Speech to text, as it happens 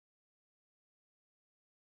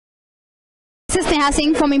is Neha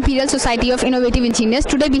Singh from Imperial Society of Innovative Engineers.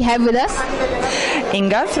 Today we have with us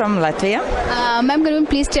Inga from Latvia. Ma'am, can you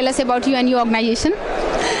please tell us about you and your organization?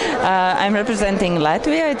 I'm representing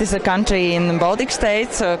Latvia. It is a country in the Baltic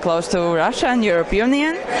states, close to Russia and European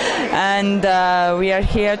Union. And we are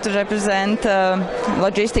here to represent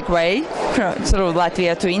logistic way through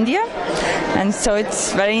Latvia to India. And so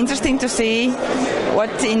it's very interesting to see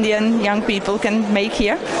what Indian young people can make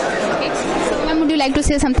here. Would you like to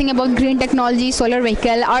say something about green technology, solar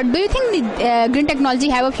vehicle, or do you think the green technology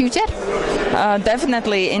have a future?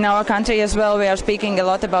 Definitely. In our country as well, we are speaking a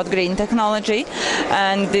lot about green technology,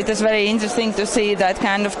 and it is very interesting to see that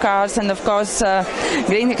kind of cars. And of course,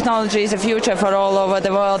 green technology is a future for all over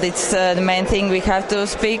the world. It's the main thing we have to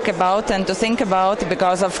speak about and to think about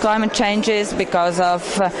because of climate changes, because of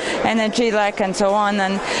energy lack, and so on.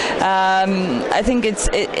 And I think it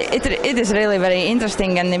is really very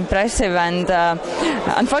interesting and impressive. And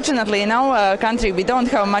unfortunately, in our country, we don't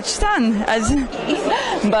have much sun,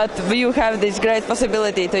 but you have this great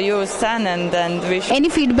possibility to use sun, and we should. Any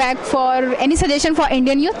feedback for, any suggestion for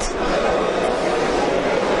Indian youth?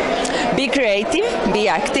 Be creative, be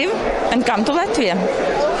active, and come to Latvia.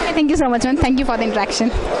 Thank you so much, man. Thank you for the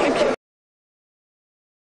interaction.